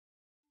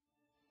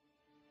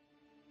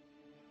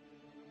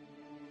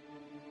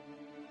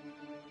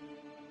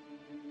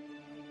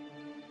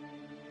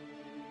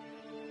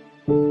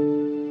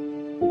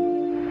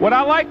What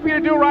I'd like for you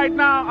to do right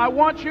now, I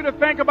want you to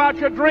think about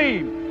your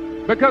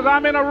dream, because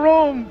I'm in a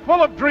room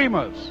full of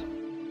dreamers.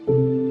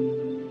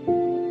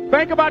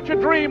 Think about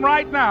your dream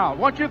right now. I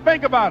want you to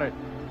think about it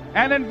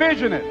and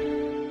envision it.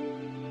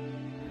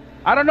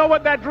 I don't know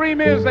what that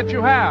dream is that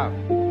you have.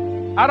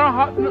 I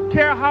don't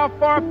care how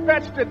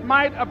far-fetched it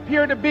might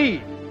appear to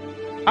be.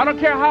 I don't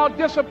care how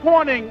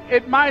disappointing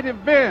it might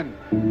have been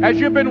as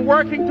you've been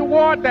working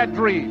toward that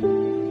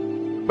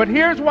dream. But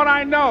here's what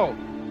I know.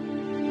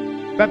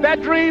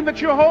 That dream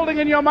that you're holding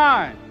in your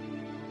mind,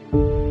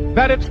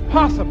 that it's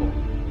possible.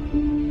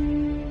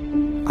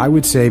 I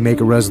would say make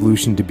a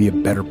resolution to be a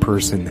better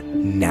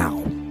person now.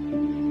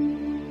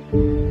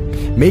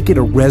 Make it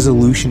a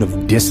resolution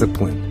of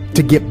discipline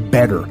to get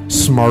better,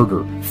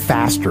 smarter,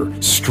 faster,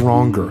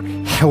 stronger,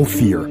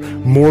 healthier,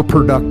 more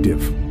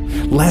productive,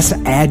 less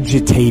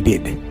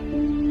agitated,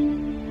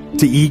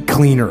 to eat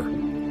cleaner,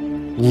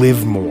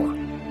 live more,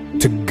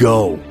 to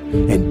go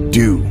and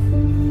do.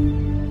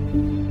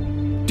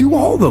 Do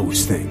all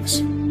those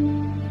things.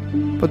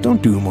 But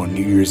don't do them on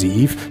New Year's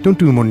Eve. Don't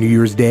do them on New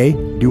Year's Day.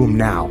 Do them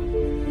now.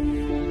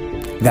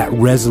 That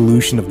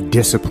resolution of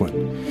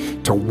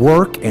discipline to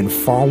work and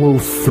follow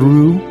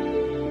through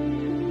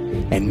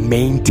and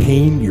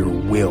maintain your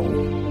will.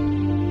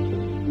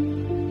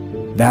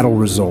 That'll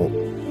result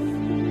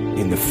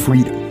in the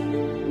freedom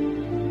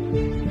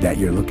that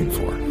you're looking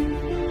for.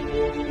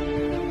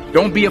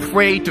 Don't be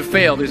afraid to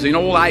fail. There's an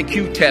old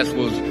IQ test,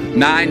 was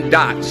 9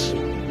 dots.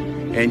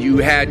 And you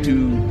had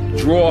to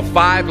draw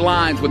 5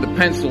 lines with a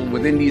pencil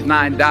within these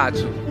 9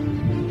 dots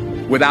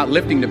without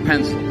lifting the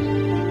pencil.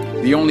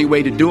 The only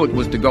way to do it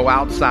was to go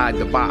outside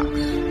the box.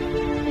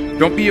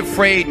 Don't be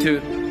afraid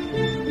to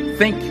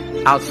think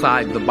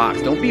outside the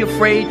box. Don't be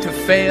afraid to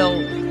fail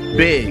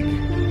big,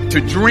 to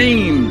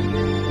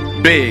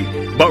dream big.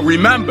 But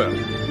remember,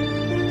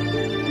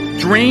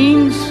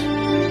 dreams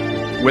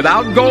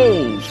without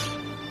goals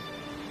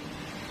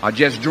are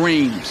just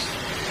dreams.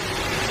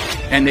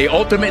 And they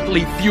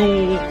ultimately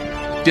fuel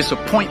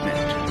disappointment.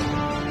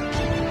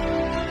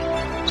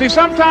 See,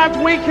 sometimes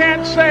we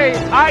can't say,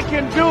 I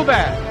can do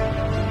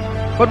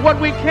that. But what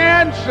we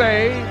can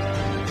say,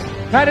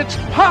 that it's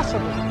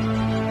possible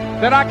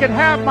that I can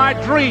have my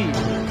dream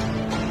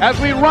as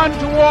we run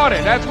toward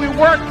it, as we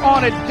work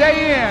on it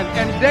day in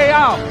and day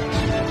out.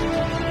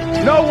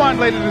 No one,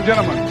 ladies and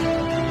gentlemen,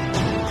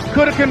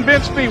 could have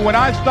convinced me when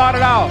I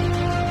started out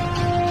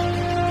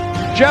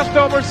just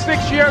over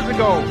 6 years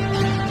ago,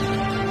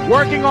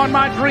 working on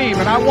my dream.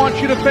 And I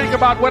want you to think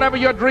about whatever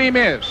your dream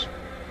is,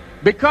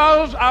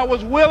 because I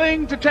was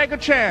willing to take a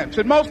chance.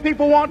 And most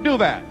people won't do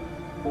that.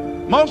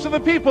 Most of the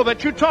people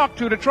that you talk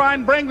to try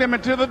and bring them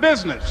into the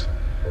business,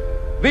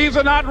 these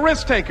are not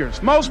risk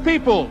takers. Most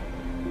people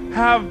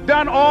have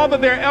done all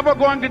that they're ever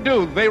going to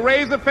do. They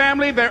raise a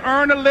family, they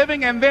earn a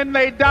living, and then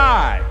they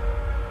die.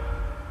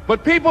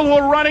 But people who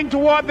are running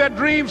toward their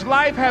dreams,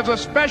 life has a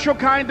special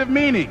kind of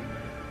meaning.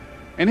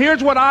 And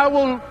here's what I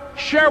will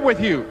share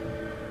with you.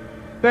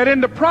 That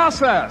in the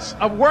process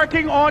of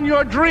working on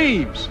your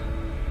dreams,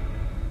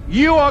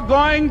 you are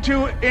going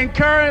to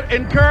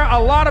incur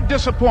a lot of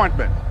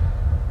disappointment,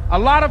 a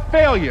lot of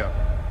failure,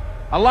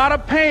 a lot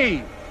of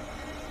pain,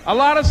 a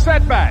lot of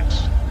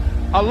setbacks,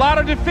 a lot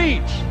of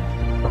defeats.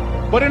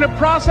 But in the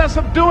process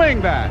of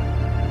doing that,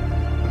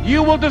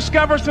 you will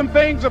discover some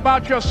things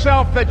about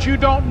yourself that you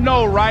don't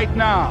know right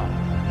now.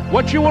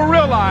 What you will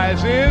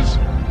realize is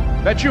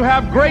that you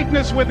have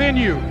greatness within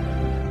you.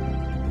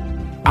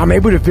 I'm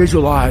able to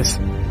visualize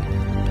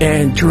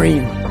and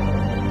dream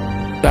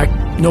like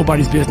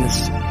nobody's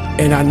business.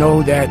 And I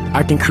know that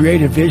I can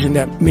create a vision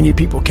that many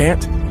people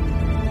can't.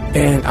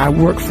 And I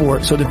work for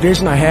it. So the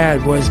vision I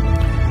had was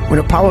when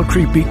Apollo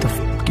Creed beat the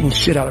fucking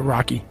shit out of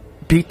Rocky,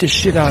 beat the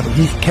shit out of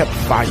him, he kept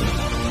fighting.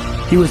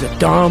 He was a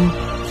dumb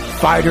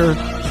fighter,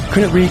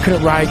 couldn't read,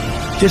 couldn't write,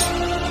 just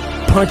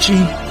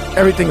punchy,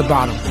 everything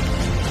about him.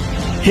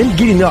 Him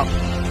getting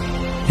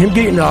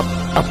up,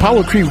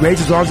 Apollo Creed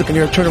raised his arms up in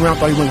the air, turned around,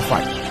 thought he wanted to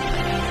fight.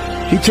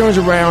 He turns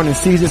around and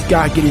sees this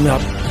guy getting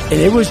up,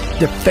 and it was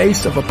the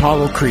face of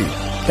Apollo Creed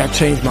that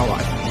changed my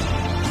life.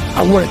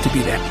 I wanted to be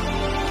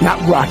that,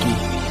 not Rocky.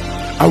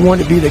 I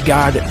wanted to be the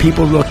guy that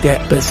people looked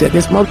at but said,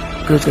 this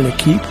motherfucker is going to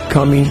keep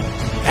coming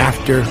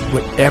after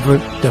whatever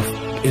the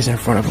is in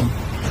front of him.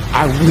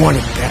 I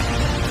wanted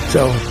that.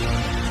 So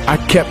I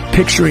kept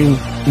picturing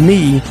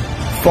me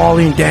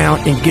falling down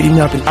and getting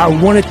up, and I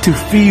wanted to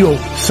feel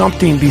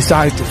something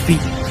besides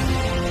defeat.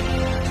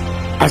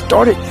 I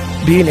started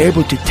being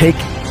able to take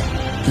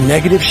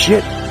negative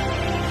shit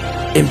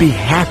and be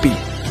happy.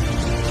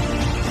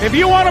 If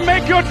you want to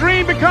make your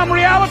dream become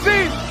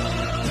reality,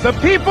 the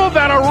people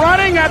that are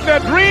running at their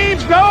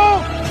dreams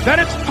know that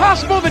it's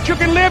possible that you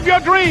can live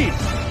your dream.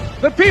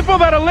 The people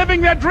that are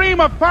living their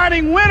dream are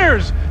finding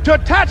winners to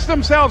attach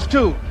themselves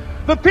to.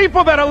 The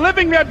people that are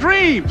living their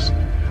dreams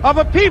are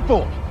the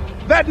people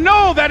that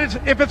know that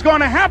if it's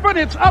going to happen,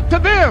 it's up to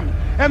them.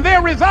 And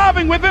they're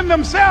resolving within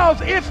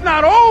themselves, it's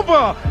not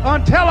over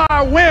until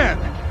I win.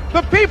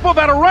 The people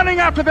that are running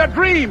after their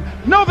dream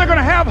know they're going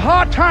to have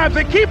hard times.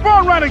 They keep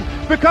on running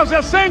because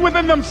they're saying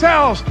within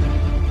themselves,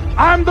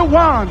 I'm the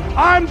one.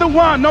 I'm the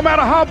one. No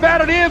matter how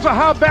bad it is or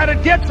how bad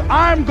it gets,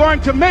 I'm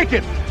going to make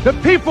it. The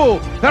people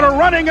that are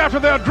running after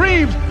their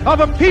dreams are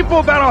the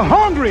people that are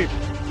hungry.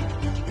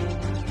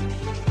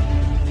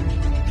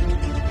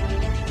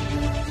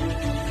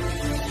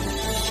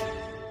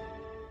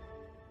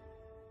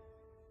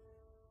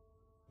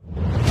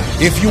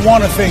 If you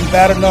want a thing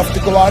bad enough to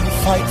go out and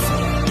fight for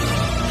it,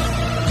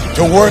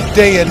 to work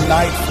day and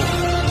night for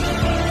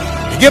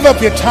it, to give up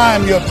your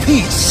time, your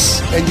peace,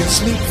 and your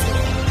sleep for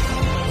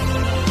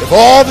it, if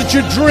all that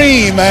you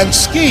dream and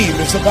scheme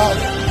is about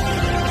it,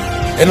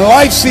 and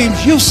life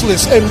seems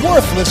useless and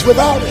worthless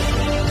without it,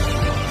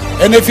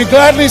 and if you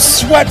gladly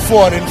sweat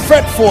for it and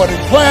fret for it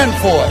and plan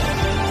for it,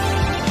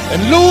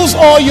 and lose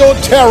all your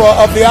terror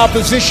of the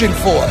opposition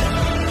for it,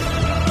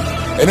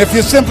 and if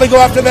you simply go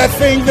after that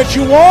thing that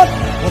you want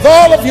with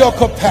all of your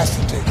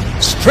capacity,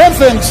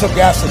 strength and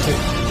sagacity,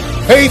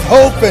 faith,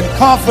 hope, and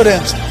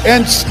confidence,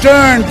 and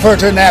stern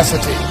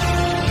pertinacity,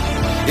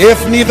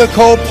 if neither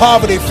cold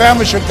poverty,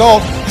 famish, or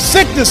gulf,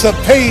 sickness or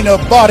pain of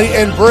body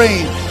and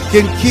brain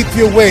can keep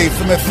you away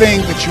from the thing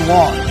that you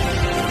want,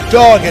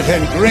 dogged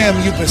and grim,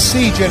 you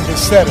besiege and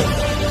beset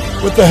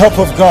it. With the help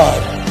of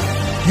God,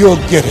 you'll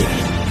get it.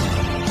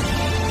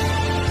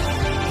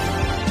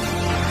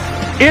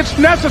 It's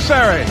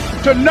necessary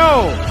to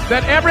know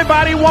that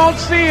everybody won't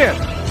see it,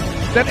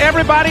 that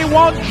everybody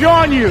won't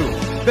join you,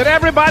 that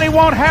everybody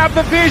won't have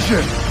the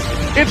vision.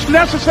 It's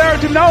necessary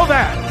to know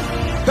that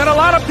a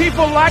lot of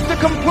people like to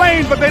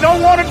complain, but they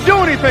don't want to do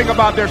anything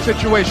about their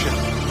situation.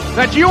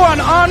 That you are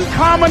an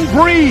uncommon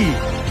breed.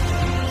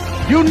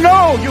 You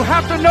know, you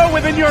have to know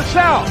within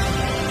yourself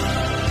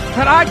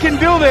that I can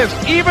do this.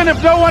 Even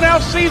if no one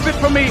else sees it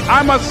for me,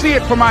 I must see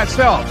it for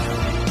myself.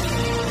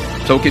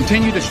 So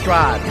continue to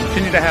strive,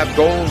 continue to have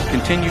goals,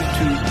 continue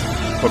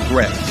to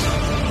progress.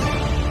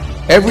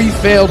 Every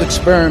failed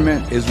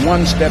experiment is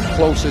one step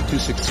closer to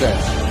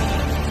success.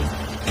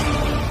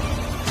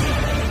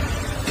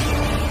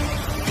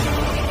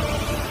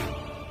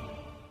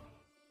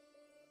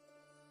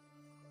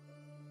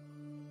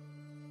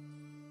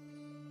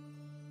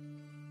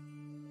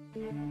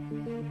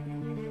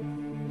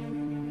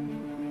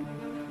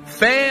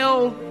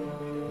 Fail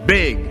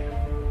big.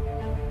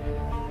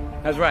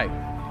 That's right.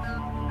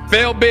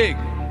 Fail big.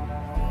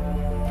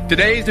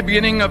 Today is the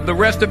beginning of the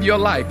rest of your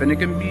life, and it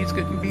can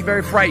be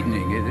very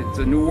frightening. It's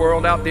a new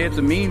world out there. It's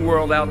a mean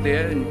world out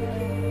there,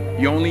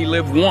 and you only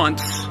live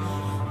once.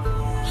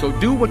 So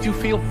do what you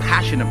feel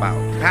passionate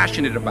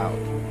about.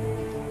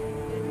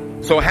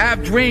 So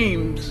have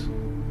dreams,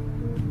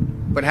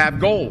 but have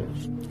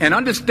goals. And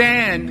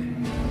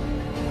understand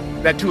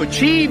that to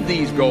achieve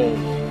these goals,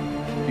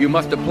 you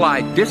must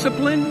apply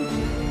discipline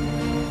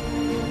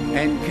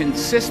and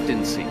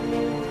consistency.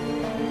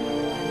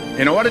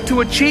 In order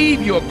to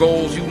achieve your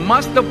goals, you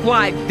must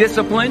apply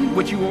discipline,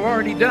 which you have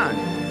already done,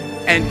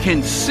 and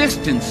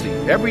consistency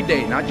every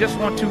day, not just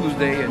on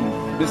Tuesday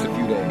and miss a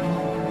few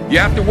days. You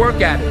have to work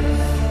at it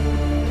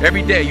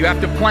every day. You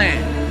have to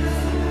plan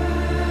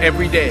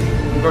every day.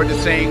 You've heard the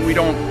saying, we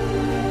don't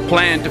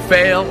plan to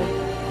fail,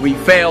 we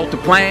fail to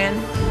plan.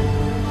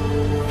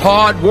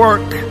 Hard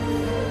work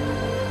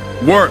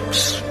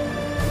works.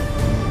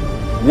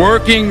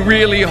 Working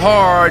really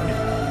hard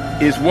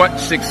is what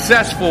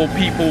successful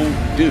people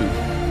do.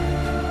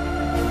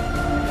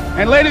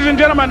 And ladies and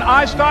gentlemen,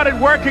 I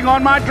started working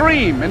on my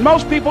dream, and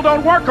most people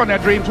don't work on their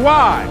dreams.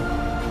 Why?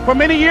 For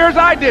many years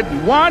I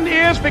didn't. One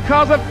is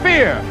because of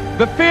fear,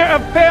 the fear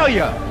of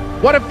failure.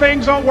 What if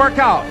things don't work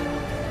out?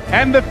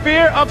 And the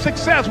fear of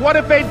success. What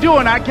if they do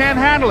and I can't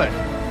handle it?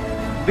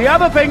 The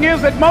other thing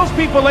is that most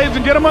people, ladies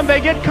and gentlemen, they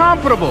get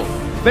comfortable.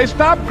 They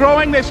stop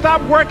growing, they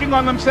stop working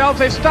on themselves,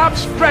 they stop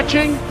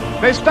stretching,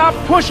 they stop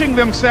pushing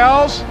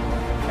themselves,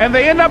 and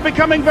they end up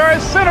becoming very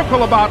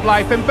cynical about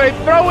life, and they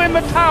throw in the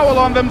towel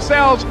on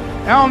themselves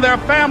and on their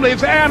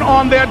families and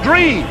on their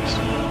dreams.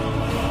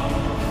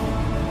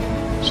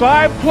 So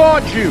I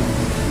applaud you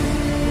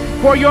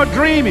for your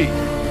dreaming,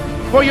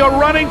 for your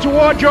running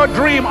toward your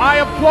dream. I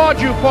applaud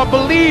you for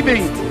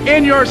believing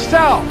in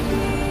yourself,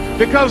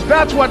 because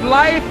that's what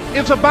life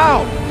is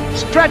about,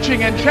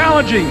 stretching and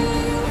challenging,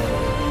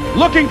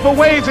 looking for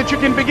ways that you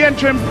can begin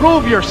to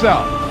improve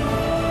yourself,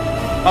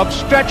 of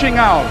stretching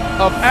out,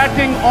 of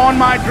acting on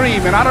my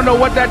dream. And I don't know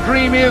what that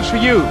dream is for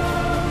you.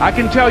 I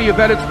can tell you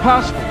that it's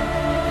possible.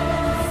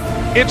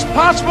 It's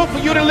possible for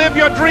you to live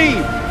your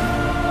dream.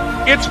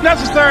 It's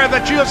necessary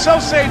that you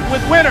associate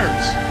with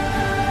winners,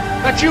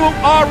 that you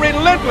are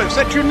relentless,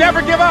 that you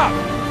never give up.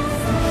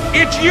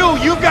 It's you.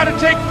 You've got to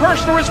take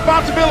personal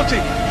responsibility.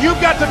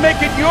 You've got to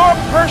make it your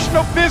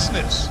personal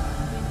business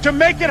to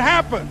make it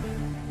happen.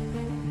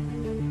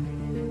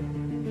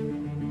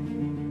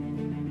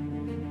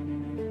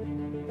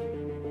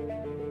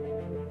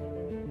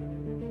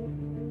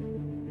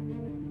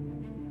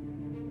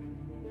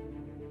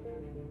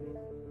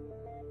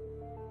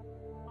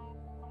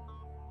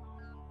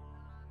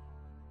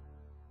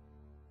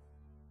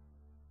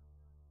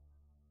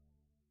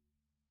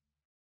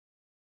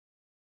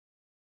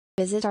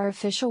 Visit our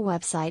official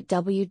website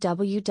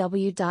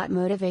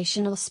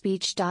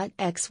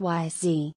www.motivationalspeech.xyz.